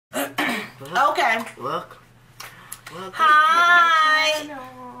Okay. Look. Hi.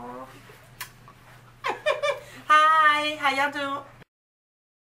 Hi. How y'all doing?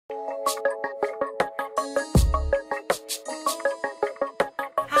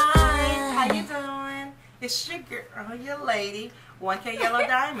 Hi. How you doing? It's your girl, your lady, 1K Yellow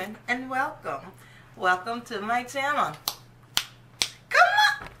Diamond, and welcome. Welcome to my channel. Come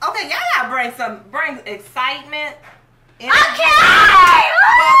on. Okay, y'all gotta bring excitement. Energy. Okay.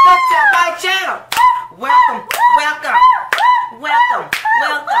 Welcome to my channel. Welcome, welcome, welcome,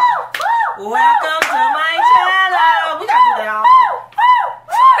 welcome, welcome to my channel. We gotta do that all over.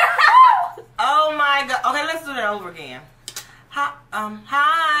 Oh my god. Okay, let's do that over again.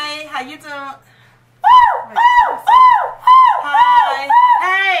 Hi, how you doing? Hi.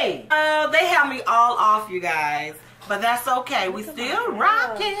 Hey. Oh, they have me all off, you guys, but that's okay. We still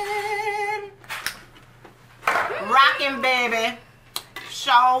rocking. Rocking, baby.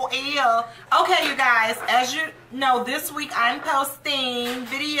 Show ill. Okay, you guys, as you know, this week I'm posting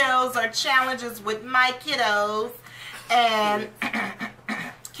videos or challenges with my kiddos and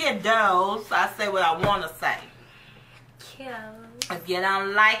kiddos. I say what I want to say. Kiddos. If you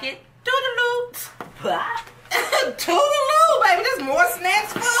don't like it, toodaloo. Toodaloo, baby. There's more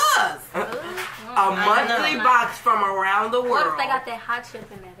snacks for us. A monthly box from around the world. What if they got that hot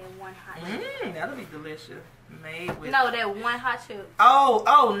chip in there? That one hot chip. That'll be delicious. Made with no, that one hot chip.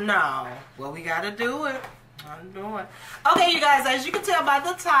 Oh no. Well, we gotta do it. I'm doing. Okay, you guys, as you can tell by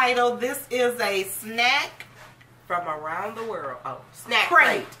the title, this is a snack from around the world. Oh, snack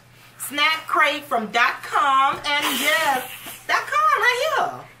crate. Snack crate from .com, and yes, .com right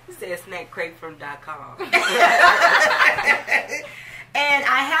here. It says snack crate from .com. And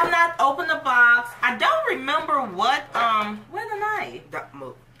I have not opened the box. I don't remember what where the knife?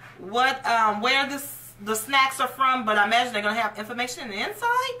 What where the snacks are from, but I imagine they're gonna have information in the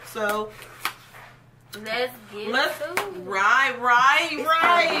inside. So let's get to it. Right, girl, right.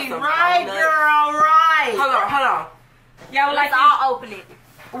 Hold on. Y'all like all open it.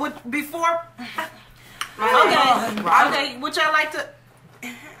 Before. Okay. Would y'all like to?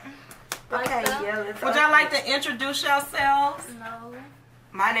 Okay. Yeah. Would y'all like to introduce yourselves? No.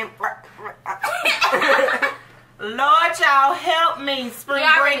 My name. Lord, y'all help me. Spring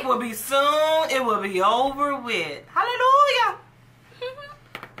break will be soon. It will be over with. Hallelujah.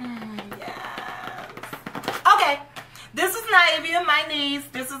 Yes. Okay. This is Naivia, my niece.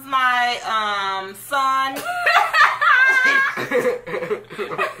 This is my son.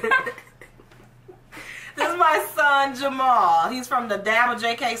 This is my son, Jamal. He's from the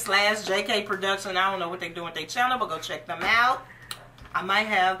thedabofjk /JK production. I don't know what they do with their channel, but go check them out. I might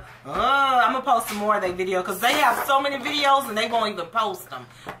have, I'm going to post some more of their video because they have so many videos and they won't even post them.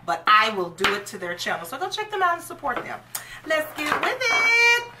 But I will do it to their channel. So go check them out and support them. Let's get with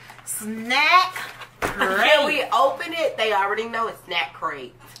it. Snack crate. Can we open it? They already know it's snack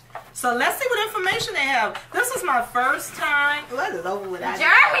crate. So let's see what information they have. This is my first time. Let it over with.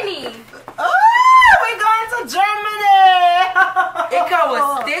 Germany. Oh, we're going to Germany. It comes with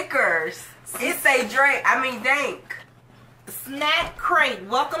stickers. It say Dank. Snack crate.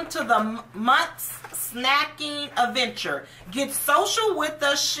 Welcome to the month's snacking adventure. Get social with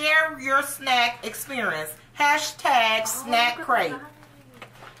us. Share your snack experience. # snack crate.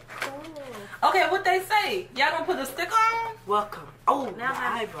 Cool. Okay, what they say? Y'all gonna put a sticker on? Welcome. Oh, now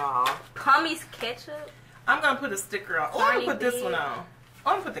my eyeball. Pummy's ketchup. I'm gonna put a sticker on. Oh, I'm gonna put this one on.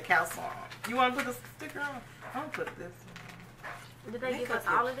 I'm gonna put the castle on. You wanna put the sticker on? I'm gonna put this one. Did they give us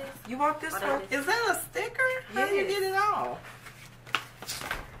all of this? You want this one? Is that a sticker? How do you get it off?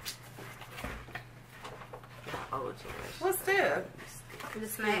 Oh, it's what's this? The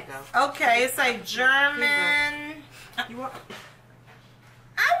snacks. Okay, it's a German. You want?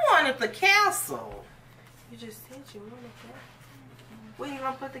 I wanted the castle. You just said you wanted that. Where you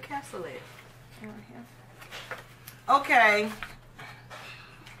gonna put the castle at? Right here. Okay.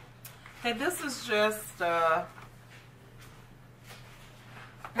 Hey, this is just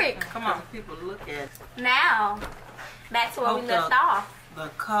come on, people, look at it. Now, back to where we left off. The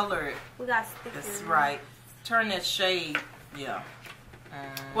color. We got stickers. That's right. Turn that shade. Yeah.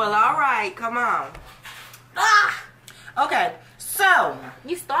 Well, all right. Come on. Ah! Okay. So.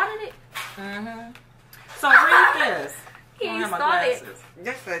 You started it? So read this. He I don't have my started. glasses.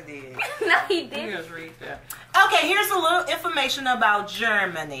 Yes, I did. No, he didn't. Just read that. Okay, here's a little information about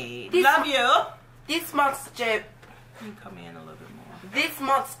Germany. Love you. This month's Can you come in a little bit more? This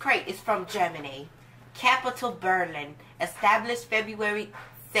month's crate is from Germany, capital Berlin, established February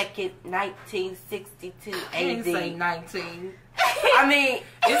 2nd, 1962 AD. Can you say 19? I mean,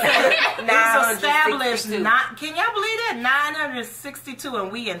 It's established 962. not. Can y'all believe that 962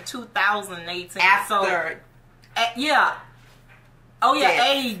 and we in 2018? After. Yeah. Oh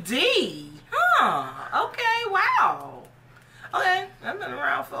yeah, Yes. AD. Huh. Okay. Wow. Okay. I've been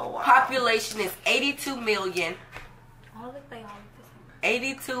around for a while. Population is 82 million. Oh, look, they all look the same.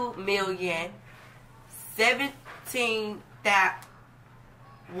 82 million.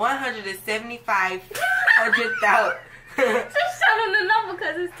 175,000. Just show them the number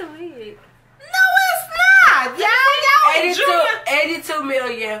because it's too big. No, it's not. Y'all 82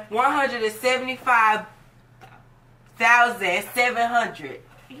 million 175,700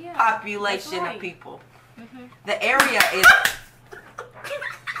 Yeah, population that's right. of people. The area is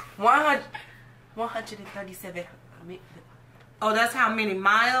 137 Oh, that's how many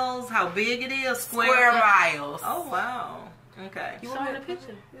miles? How big it is? square miles. Oh wow. Okay. Show them the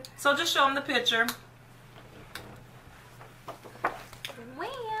picture. So just show them the picture. Well,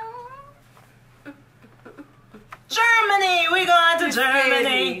 Germany, we're going to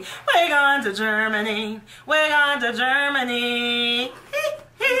Germany. Crazy. We're going to Germany. We're going to Germany.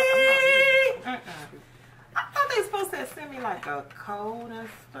 I thought they supposed to send me like a code and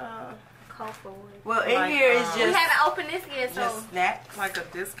stuff. call for it. Well, in Like, here it's We just haven't opened this yet, so snacks. Like a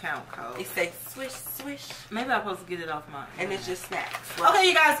discount code. It says swish, swish, Maybe I'm supposed to get it off my. and it's just snacks. Okay,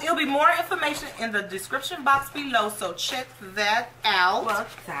 you guys, it'll be more information in the description box below, so check that out. Well,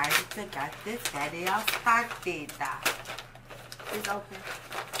 time to get this daddy all started. it's open.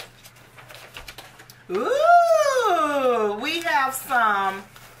 Ooh, we have some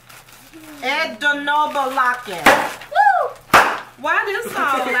Ed Denobalakin. Woo! Why this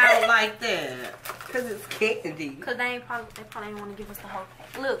all out like that? Because it's candy. Cause they probably ain't want to give us the whole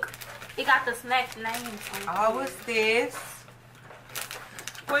pack. Look, it got the snack names on it. Oh, what's this?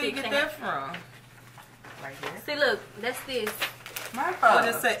 Where you get that from? Right here. See, look, that's this. My What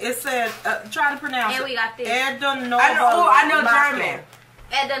it said? It said, try to pronounce And it. we got this. Ed Denobalakin. I know German.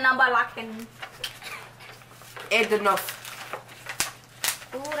 At the number locking. Edno.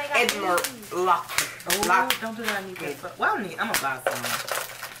 Ooh, they got Edmer. these. Lock. Oh, Lock. don't do that. I need that. Well, I'm gonna buy some.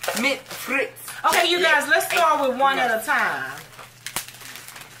 Mint Fritz. Okay, you guys, let's start with one at a time.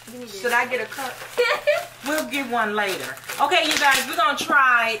 Give me this. Should I get a cup? We'll get one later. Okay, you guys, we're gonna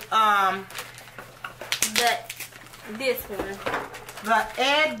try this one.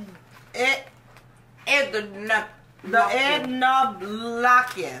 the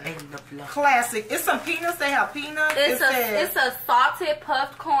Ednoblakin classic. It's some peanuts. They have peanuts. It's a salted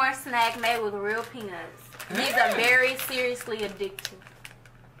puffed corn snack made with real peanuts. These are very seriously addictive.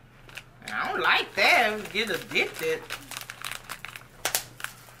 I don't like that. Get addicted.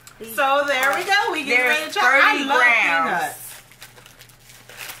 So there we go. We get ready to try. I 30 love grams. peanuts.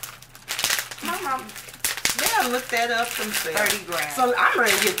 My mom, they'll look that up themselves. 30 grams. So I'm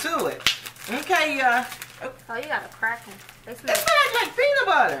ready to get to it. Okay, Oh, you got a cracker. They it smell. smells like peanut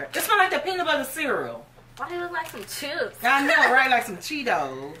butter. It smells like that peanut butter cereal. Why they look like some chips? I know, right? Like some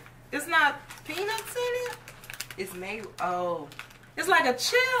Cheetos. It's not peanuts in it. It's made. Oh. It's like a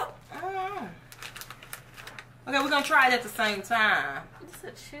chip. I don't know. Okay, we're gonna try it at the same time. It's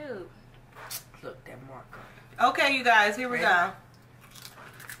a chip. Look, that marker. Okay, you guys, here we go.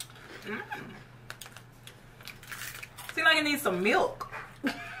 Seems like it needs some milk.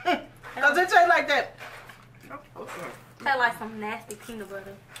 Does it taste like that? Tastes like some nasty peanut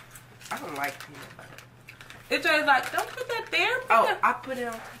butter. I don't like peanut butter. It tastes like, don't put that there. Put Oh, that. I put it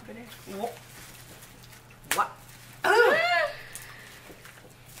on top of that. What?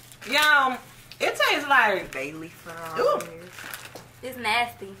 Y'all, it tastes like, Bay leaf and all Ooh. this. It's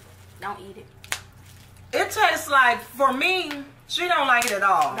nasty. Don't eat it. it tastes like, for me, she don't like it at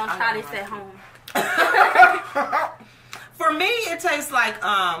all. Don't try this at home. For me, it tastes like,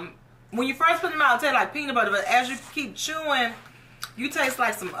 when you first put them out, it tastes like peanut butter, but as you keep chewing, you taste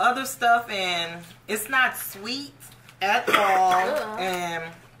like some other stuff, and it's not sweet at all. Ugh. And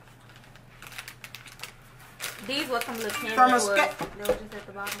These were some little candy. From a They were sca- just at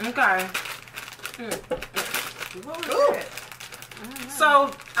the bottom. okay. What was Ooh. that?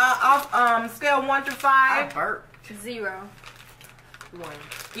 So, off scale 1 to I 5, burped. 0. 1.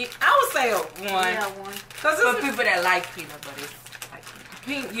 I would say a 1. Yeah, 1. Cause For it's people that like peanut butter.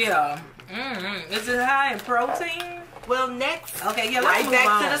 yeah. Is it high in protein? Well, next. Okay, yeah, let's Right move back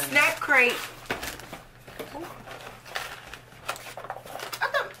on. to the snack crate.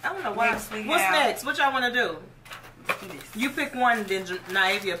 I don't know why. Next we What's have- next? What y'all want to do? Look at this. You pick one, then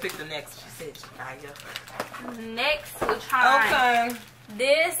Naivia pick the next. She said Janaya. Next, we'll try Okay.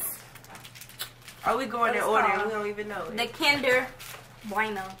 this. Are we going in What's order? called? We don't even know. The Kinder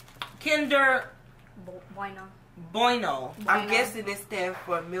Bueno. Kinder. Bueno. Bueno. I'm guessing it stands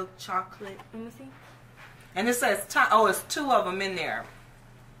for milk chocolate. Let me see. And it says, it's 2 of them in there.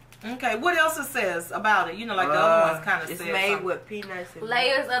 Okay, what else it says about it? You know, like the other ones kind of It's said made something. with peanuts and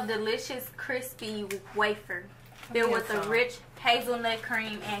Layers of delicious, crispy wafer filled with a rich hazelnut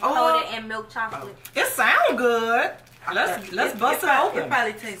cream and coated in milk chocolate. It sounds good. Let's bust it open. It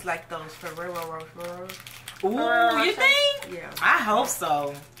probably tastes like those Ferrero Rocher. Ooh, you think? Yeah. I hope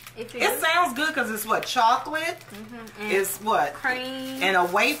so. It sounds good because it's what, chocolate? It's what? Cream. And a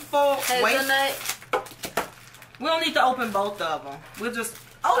wafer. Hazelnut. We don't need to open both of them. We'll just,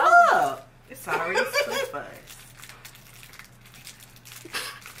 look. It's already split for us.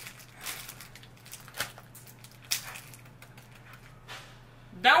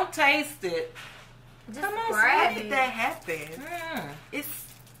 Don't taste it. Just Come on, grab How did it. that happen? It's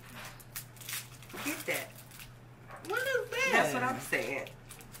get that. What is that? That's what I'm saying.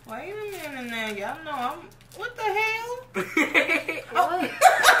 Wait a minute now. Y'all know what the hell? What?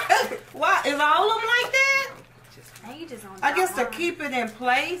 Why? Is all of them like that? Now you just on I guess to top keep it in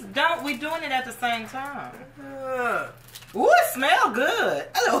place. We doing it at the same time. Ugh. Ooh, it smells good.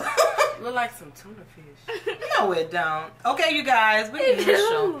 Look like some tuna fish. No, it don't. Okay, you guys, we It need to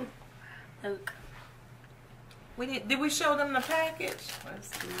show. do. Look. Did we show them the package? Let's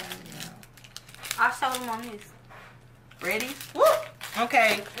see right now. I'll show them on this. Ready? Woo!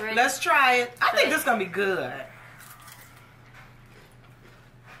 Okay, Ready? let's try it. I think Ready? this is gonna be good.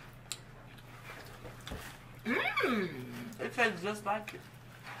 Mmm. It tastes just like it.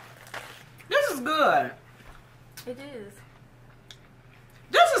 This is good. It is.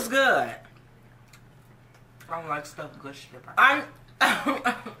 This is good. I don't like stuff gushing about. I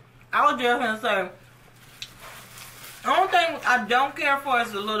was just gonna say, the only thing I don't care for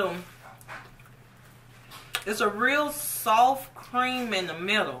is the little. It's a real soft cream in the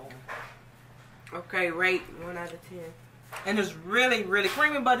middle, Okay, rate 1 out of 10. and it's really, really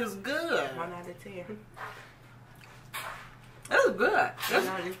creamy, but it's good. 1 out of 10. It's good. It's 1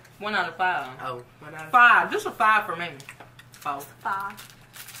 out of 1 out of 5. Oh, 1 out of 5. This is a 5 for me. 4. 5.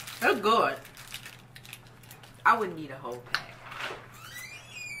 It's good. I wouldn't need a whole pack.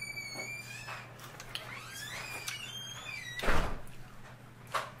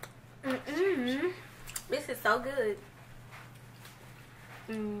 This is so good.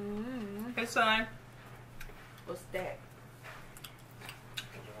 Mm-hmm. Hey, son. What's that?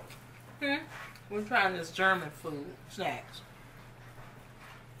 We're trying this German food snacks.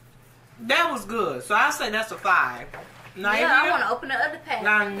 That was good. So I say that's a 5. Now, Yeah, I want to open the other pack.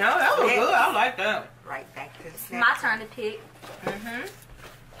 I know that was good. I like that. Right back to the It's snack. my turn to pick.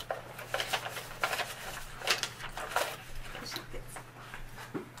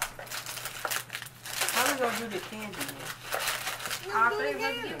 How we gonna do the candy then? All three of us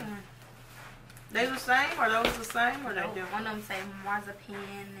get one. They the same? Are those the same? Or they Nope. different? One of them say marzipan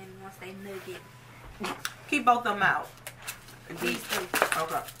and one say nugget. Keep both of them out. These two.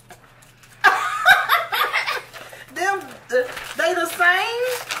 Okay. They the same?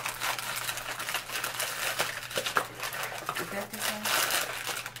 Is that the same?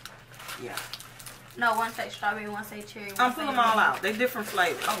 Yeah. No, one say strawberry, one say cherry. I'm pulling them all out. They different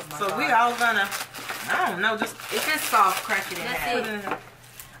flavors. Oh my so God. we all gonna, I don't know, just It's just soft, crack it in That's half. put it in.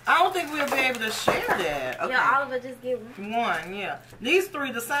 I don't think we'll be able to share that. Okay. Yeah, all of us just get one. One, yeah. These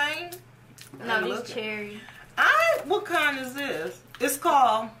 3 the same? No, Look these at- cherry. What kind is this? It's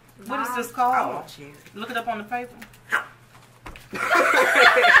called, what is this I called? want cherry. Look it up on the paper.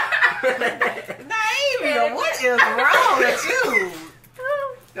 Naivia, what is wrong with you?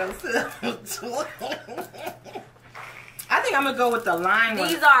 I think I'm gonna go with the lime one.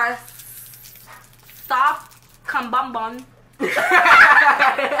 These are soft kambambon.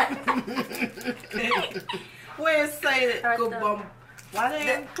 Where it say that? Right Good there. bum. Why they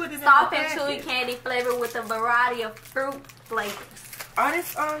didn't put it in Soft the and chewy package? candy flavor with a variety of fruit flavors. Oh,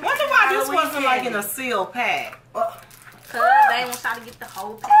 this Wonder why this Halloween wasn't like in candy. a sealed pack. Cause they ain't want y'all to get the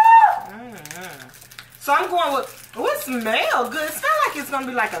whole pack. So I'm going with, oh, it smells good. It smells like it's gonna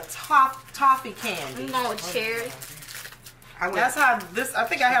be like a toffee candy. I'm going with cherry. That's how this, I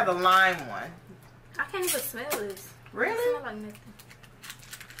think I have the lime one. I can't even smell this. It Really? smells like nothing.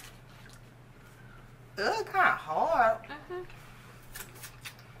 It's kind of hard.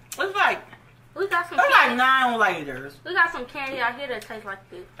 It's like, We got some it's like candy. 9 laters. We got some candy out here that tastes like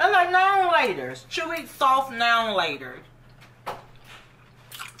this. It's like 9 laters. Chewy, soft 9 laters.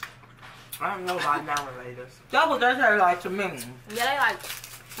 I don't know about now later. That's what they taste like to me. Yeah, they like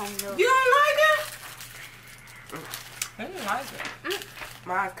some milk. You don't like it? I didn't like it.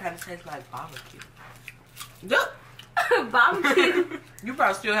 Mine kind of tastes like barbecue. Yup. Barbecue. You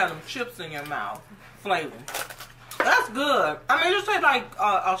probably still have them chips in your mouth. Flavor. good. I mean, it tastes like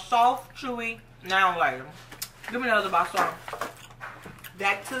a soft, chewy. Now I don't like them. Give me another box on.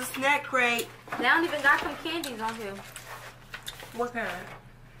 Back to the snack crate. They don't even got some candies on here. What kind?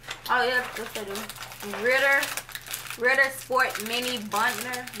 Oh yeah, yes they do. Ritter Sport Mini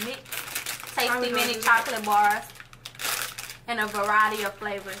Bunner Mix. Tasty mini chocolate bars. In a variety of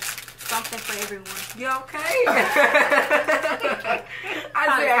flavors. Something for everyone. You okay? I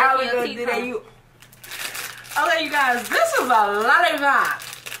said, how we gonna do that? You. Okay, you guys, this is a lollipop.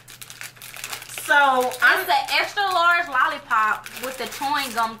 So It's an extra large lollipop with the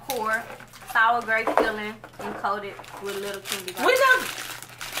chewing gum core, sour grape filling, and coated with little candy bars.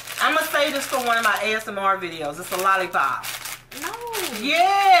 I'm gonna say this for one of my ASMR videos. It's a lollipop. No.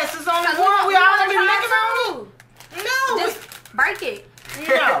 Yes, it's only one. We all gonna be licking on it. No. Just break it.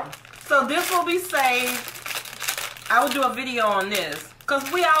 No. So this will be saved. I will do a video on this. Because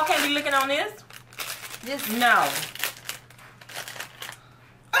we all can't be licking on this. Just no.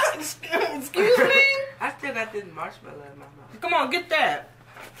 Excuse me? I still got this marshmallow in my mouth. Come on, get that.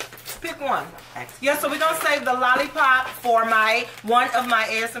 Pick one. Yeah, so we're going to save the lollipop for one of my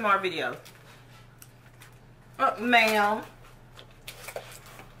ASMR videos. Ma'am.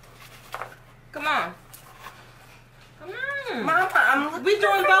 Come on. Come on. Mama, we're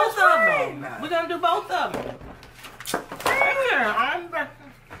doing both of them. We're going to do both of them. Here.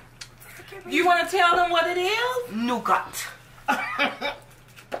 You want to tell them what it is? Nougat.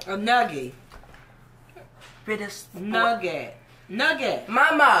 A nugget. British Nugget. Nugget.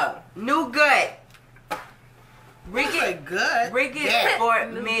 Mama, nougat. Rigged good. Rigged for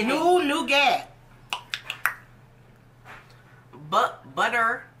mini. Nougat.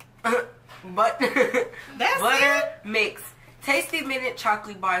 Butter. That's butter it? mix. Tasty minute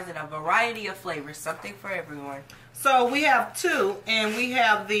chocolate bars in a variety of flavors. Something for everyone. So we have two, and we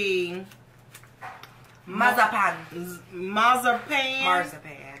have the Marzipan. Marzipan.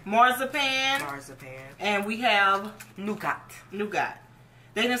 And we have nougat.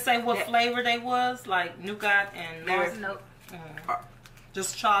 They didn't say what flavor they was, like nougat and nope.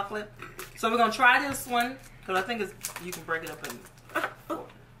 Just chocolate. So we're gonna try this one because I think you can break it up in.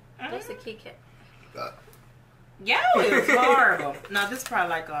 That's a Kit Kat. Yeah, it's horrible. Now this is probably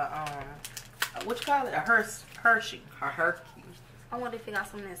like a what you call it? A Hershey. A Hershey. I wonder if it got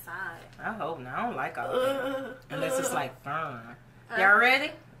something inside. I hope not. I don't like all that. Unless it's like firm. Y'all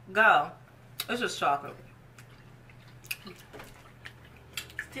ready? Go. It's just chocolate.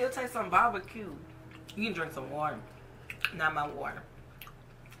 Still tastes some barbecue. You can drink some water. Not my water.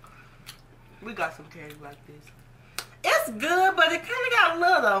 We got some candy like this. It's good, but it kind of got a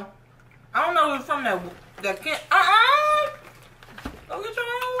little. I don't know if it's from that can. Go get your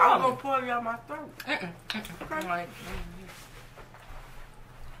own. I'm gonna pour it out my throat. I'm like,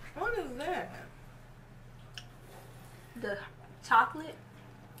 what is that? The chocolate.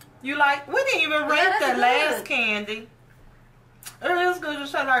 You like? We didn't even rate that last candy. It is good.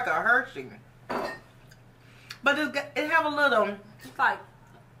 Just like a Hershey, but it have a little. It's like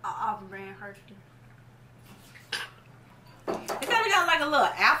off-brand Hershey. It kind of got like a little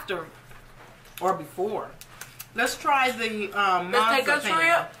after or before. Let's try the Let's take a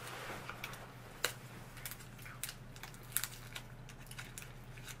trip.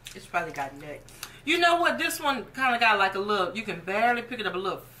 It's probably got nuts. You know what? This one kind of got like a little. You can barely pick it up. A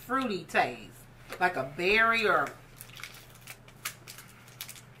little fruity taste, like a berry or.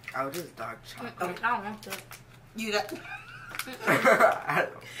 Oh, this is dark chocolate. I don't want that. You got. I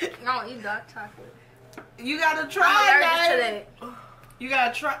don't eat dark chocolate. You gotta try that. You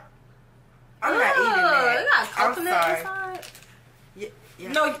gotta try. I'm not eating that. It got coconut inside. Yeah.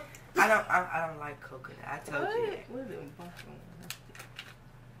 No, I don't like coconut. I told you that.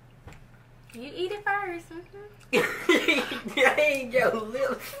 You eat it first. I ain't your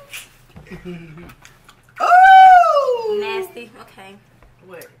lips. Ooh! Nasty. Okay.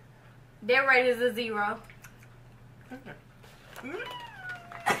 What? Their rate is a 0.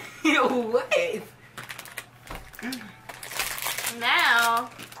 What? Now.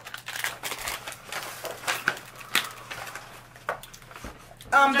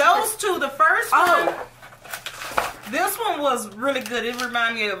 Those two, the first one, this one was really good. It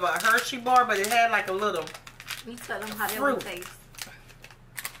reminded me of a Hershey bar, but it had like a little You tell them how they fruit. would taste.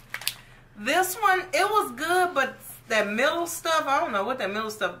 This one, it was good, but that middle stuff, I don't know what that middle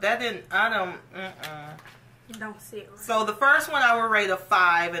stuff, that didn't, I don't, You don't see it right. So the first one I would rate a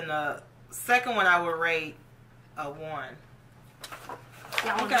 5, and the second one I would rate a 1.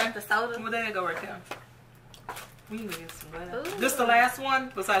 Y'all want to drink the soda? Well, there you go right there. We can get some of that. Ooh. This the last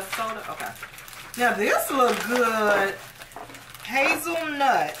one besides the soda? Okay. Now this look good.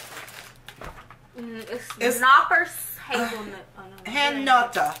 Hazelnut. It's Knoppers hazelnut. Oh, no.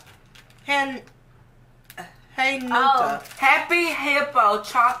 Hanuta. Hanuta. Oh. Happy Hippo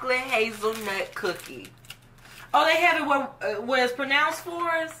chocolate hazelnut cookie. Oh, they have it where it's pronounced for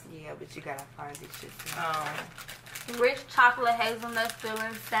us? Yeah, but you gotta find these shit. Rich chocolate hazelnut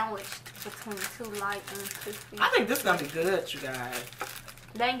filling sandwiched between two light and crispy. I think this is gonna be good, you guys.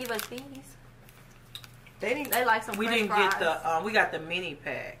 They didn't give us these. They like some We French didn't fries. get the. We got the mini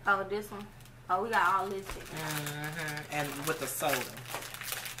pack. Oh, this one. Oh, we got all this. And with the soda.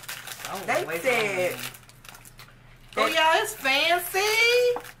 Oh, They wait a said. minute. Oh, y'all, it's fancy.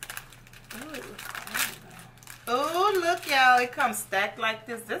 Oh, look, y'all. It comes stacked like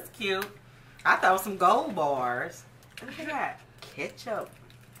this. That's cute. I thought it was some gold bars. Look at that ketchup.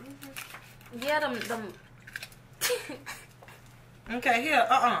 Yeah, them. Okay, here.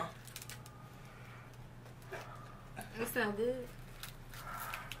 It smell good.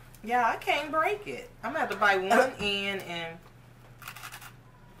 Yeah, I can't break it. I'm going to have to bite one end and...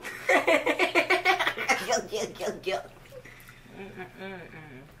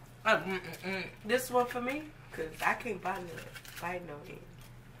 This one for me? Because I can't buy no end.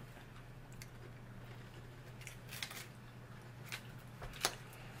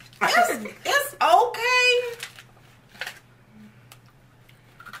 It's okay.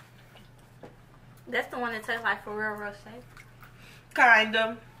 That's the one that tastes like Ferrero Rocher. Kind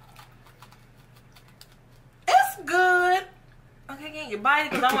of. It's good. Okay, can you bite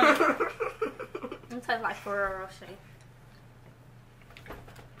it? Because I want to... It tastes like Ferrero Rocher.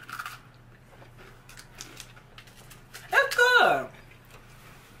 It's good.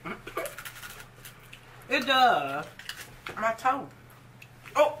 It does. My toe.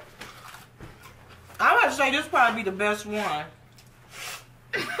 Oh. I'm about to say this probably be the best one.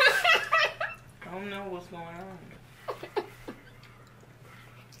 I don't know what's going on.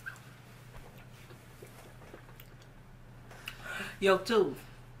 Your tooth.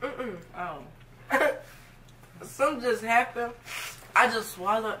 Oh. Something just happened. I just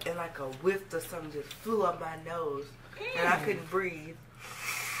swallowed and like a whiff of something just flew up my nose. And I couldn't breathe.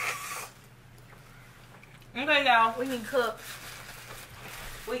 Okay, y'all. We can cook.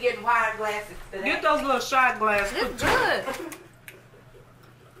 We getting wine glasses today. Get those little shot glasses. It's good.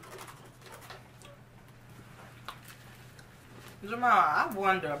 Jamal, I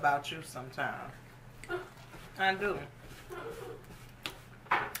wonder about you sometimes. I do.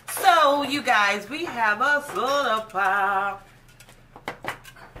 So, you guys, we have a soda pop.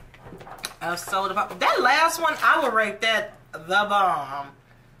 A soda pop. That last one, I would rate that the bomb.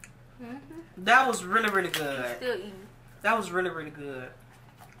 That was really, really good. Still eating. That was really, really good.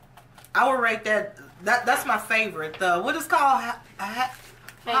 I would rate that. That's my favorite. The what is called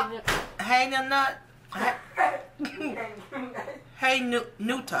hazelnut. Hey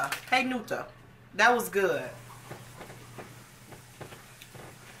Nuta. That was good.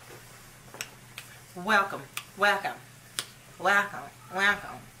 Welcome.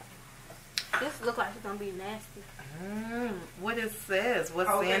 This look like it's gonna be nasty. What it says? What's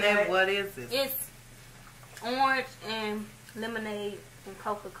in it? What is it? It's orange and lemonade and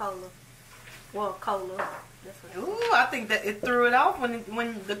Coca-Cola. Well, cola. That's what it is. Ooh, I think that it threw it off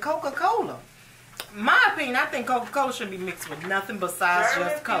when the Coca-Cola. My opinion, I think Coca-Cola should be mixed with nothing besides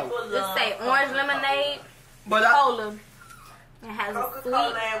just Coke. Just say orange lemonade, But cola. It has a sweet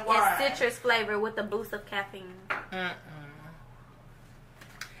Coca-Cola and wine. and citrus flavor with a boost of caffeine. And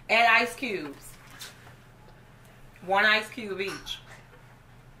ice cubes. 1 ice cube each.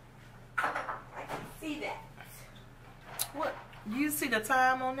 I can see that. What? You see the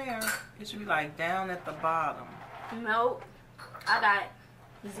time on there? It should be like down at the bottom. Nope. I got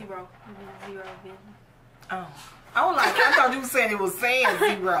 0. 0 vision. Oh. I was like, I thought you said it was saying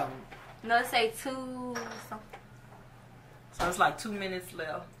 0. No, it say 2 something. So it's like 2 minutes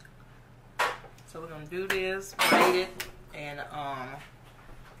left. So we're gonna do this, rate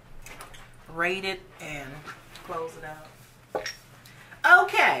it and close it out.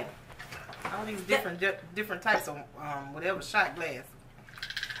 Okay. All these different types of whatever shot glass.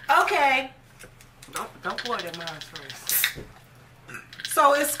 Okay. Don't pour them out first.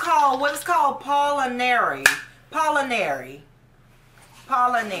 So it's called Pollinary. You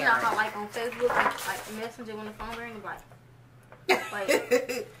know how like on Facebook, like Messenger when the phone rings, like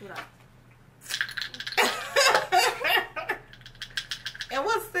you know. And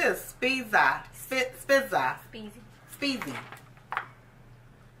what's this? Spizza. Speezy.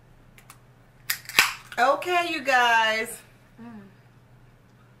 Okay, you guys.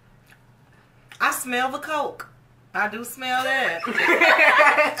 I smell the Coke. I do smell that.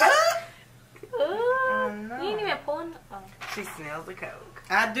 Ooh, no. you ain't even pouring. Oh. She smells the Coke.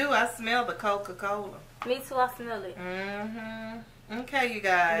 I do. I smell the Coca-Cola. Me too, I smell it. Mm-hmm. Okay, you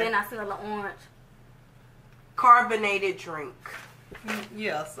guys. Then I smell the orange. Carbonated drink.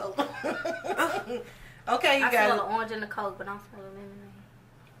 Yeah, so. Okay, you I guys. smell the orange and the Coke, but I don't smell the lemonade.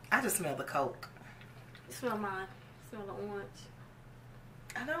 I just smell the Coke. You smell mine. I smell the orange.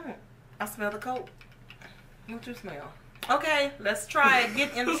 I don't. I smell the Coke. What you smell? Okay, let's try it.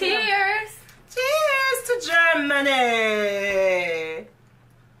 Get into Cheers! Cheers to Germany!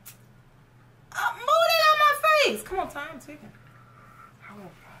 Move it on my face. Come on, time ticking.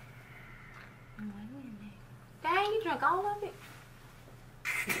 Dang, you drank all of it?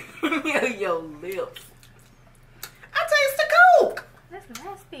 Your lips. I taste the Coke. That's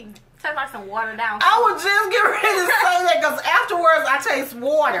nasty. Tastes like some watered down. I was just getting ready to say that because afterwards I taste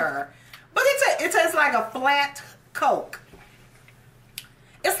water. But it tastes like a flat Coke.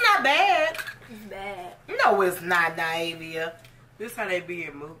 It's not bad. It's bad. No, it's not, Naivia. This how they be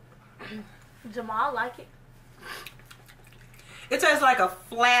in movie. Jamal like it. It tastes like a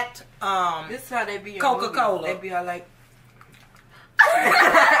flat This how they be in Coca-Cola. movies. They be all like,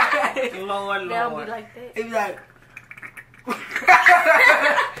 Lord, They'll Lord. be like that. they be like,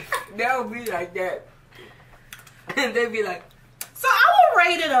 they'll be like that. And they be like, So I would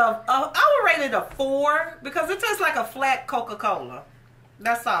rate it a 4 because it tastes like a flat Coca-Cola.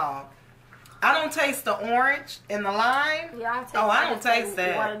 That's all. I don't taste the orange and the lime. Yeah, I don't taste I don't taste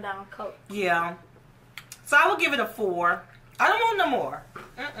that. Watered down Coke. Yeah. So I would give it a 4. I don't want no more.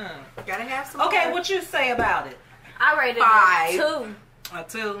 gotta have some Okay, more. what you say about it? I rated 5. it a 2. A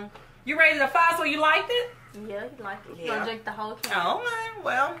 2. You rated a 5, so you liked it? Yeah, you like it. You Yeah. gonna drink the whole can. Oh, okay.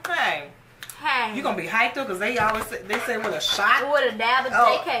 Well, hey. Hey. You gonna be hyped though, because they always say, with a shot. With a dab of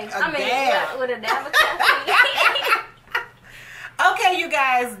Oh, JK. a I mean, dab. with a dab of caffeine. Okay, you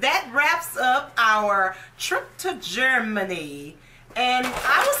guys, that wraps up our trip to Germany. And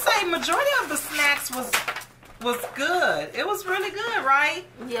I would say majority of the snacks was good. It was really good, right?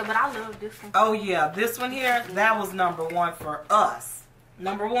 Yeah, but I love this one. Oh yeah, this one here, that was number 1 for us.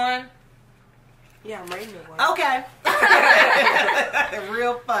 Number 1? Yeah, I'm rating it 1. Okay.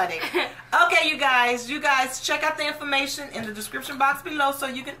 Real funny. Okay, you guys check out the information in the description box below so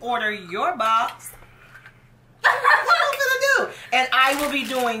you can order your box. What am I gonna do? And I will be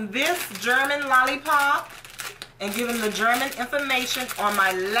doing this German lollipop and giving the German information on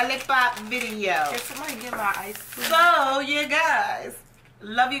my lollipop video. Can somebody get my ice cream? So, you guys,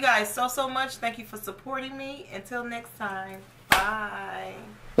 love you guys so much. Thank you for supporting me. Until next time, bye.